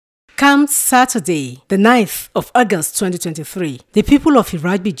Come Saturday, the 9th of August 2023, the people of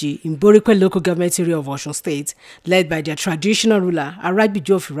Iragbiji in Borikwe local government area of Osun State, led by their traditional ruler, Iragbiji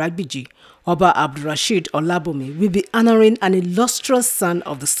of Iragbiji, Oba Abdulrasheed Olabomi, will be honoring an illustrious son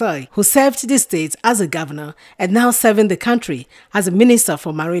of the soil who served the state as a governor and now serving the country as a minister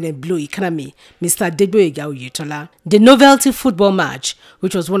for marine and blue economy, Mr. Adegboyega Oyetola. The Novelty football match,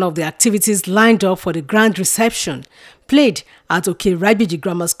 which was one of the activities lined up for the grand reception, played at Iragbiji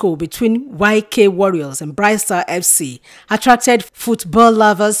Grammar School between YK Warriors and Bright Star FC, attracted football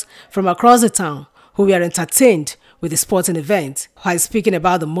lovers from across the town who were entertained with the sporting event. While speaking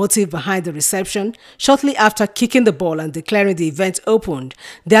about the motive behind the reception, shortly after kicking the ball and declaring the event opened,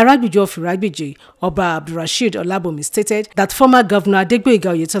 the Alhaji of Iragbiji, Oba Abdulrasheed Olabomi, stated that former Governor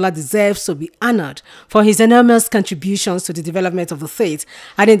Adegboyega Oyetola deserves to be honored for his enormous contributions to the development of the state,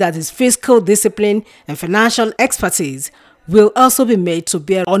 adding that his fiscal discipline and financial expertise will also be made to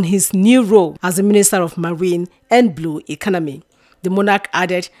bear on his new role as the Minister of Marine and Blue Economy. The monarch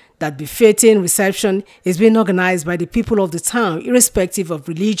added that befitting reception is being organized by the people of the town, irrespective of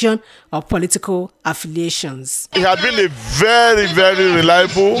religion or political affiliations. He had been a very, very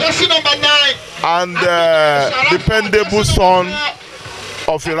reliable and dependable son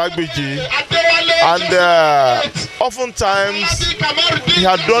of Iragbiji, and oftentimes he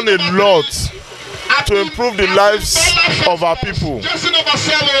had done a lot to improve the lives of our people.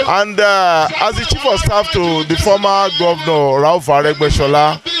 And as the chief of staff to the former governor, Alhaji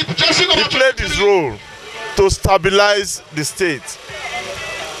Adegboyega Oyetola, he played his role to stabilize the state.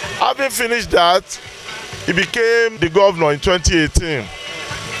 Having finished that, he became the governor in 2018.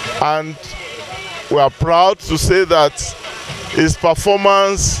 And we are proud to say that his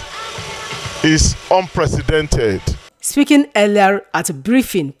performance is unprecedented. Speaking earlier at a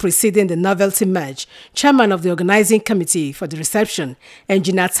briefing preceding the Novelty match, chairman of the organizing committee for the reception,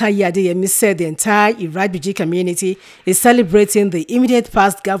 Engineer Alhaji Adegboyega, said the entire Iragbiji community is celebrating the immediate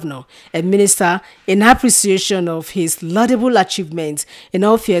past governor and minister in appreciation of his laudable achievements in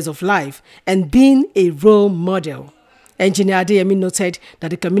all spheres of life and being a role model. Engineer Adegboyega noted that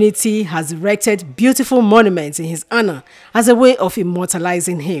the community has erected beautiful monuments in his honor as a way of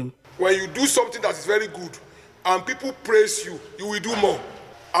immortalizing him. When you do something that is very good, and people praise you, you will do more.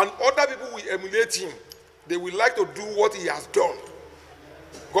 And other people will emulate him. They will like to do what he has done.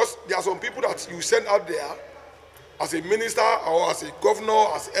 Because there are some people that you send out there as a minister or as a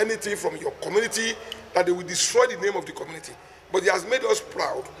governor, as anything from your community, that they will destroy the name of the community. But he has made us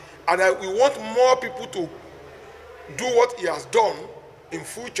proud, and we want more people to do what he has done in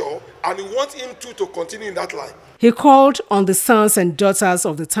future, and we want him to continue in that line. He called on the sons and daughters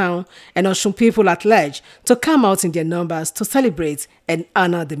of the town and Osun people at large to come out in their numbers to celebrate and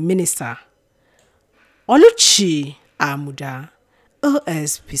honor the minister. Oluchi Amuda,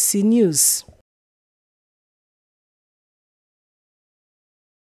 OSBC News.